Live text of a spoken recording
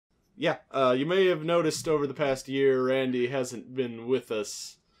you may have noticed over the past year, Randy hasn't been with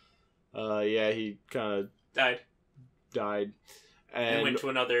us. He kind of died. And went to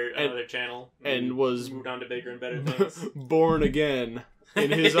another channel. And was... moved on to bigger and better things. Born again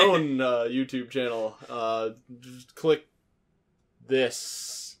in his own YouTube channel. Just click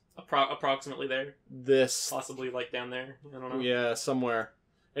this. Approximately there. This. Possibly like down there. I don't know. Yeah, somewhere.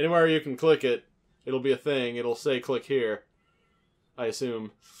 Anywhere you can click it, it'll be a thing. It'll say click here. I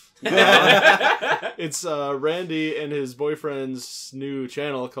assume. It's Randy and his boyfriend's new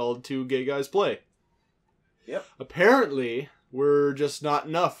channel called Two Gay Guys Play. Yep. Apparently, we're just not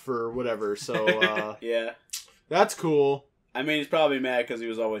enough for whatever, so yeah. That's cool. I mean, he's probably mad because he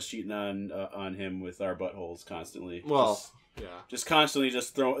was always cheating on him with our buttholes constantly. Well, just constantly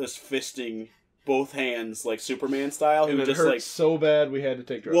just fisting both hands like Superman style. And it just hurt so bad we had to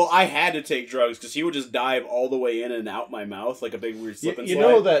take drugs. Well, I had to take drugs because he would just dive all the way in and out my mouth like a big weird slip and slide. You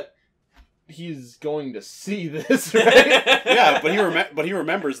know that he's going to see this, right? Yeah, but he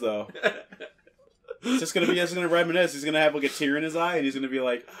remembers though. It's just gonna reminisce. He's gonna have like a tear in his eye, and he's gonna be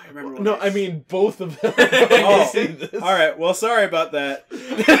like, oh, "I remember." No, I mean both of them. Oh, see this. All right. Well, sorry about that.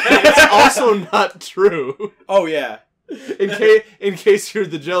 It's also not true. Oh yeah. In case you're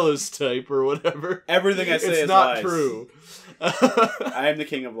the jealous type or whatever, everything I say is not lies. True. I am the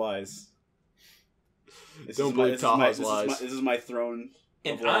king of lies. Don't believe Taha's lies. This is my throne.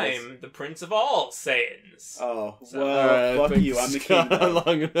 And I'm the prince of all Saiyans. Oh, well, fuck you. I'm the king.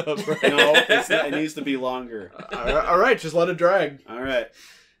 Long enough, right? No, it needs to be longer. All right, just let it drag. All right.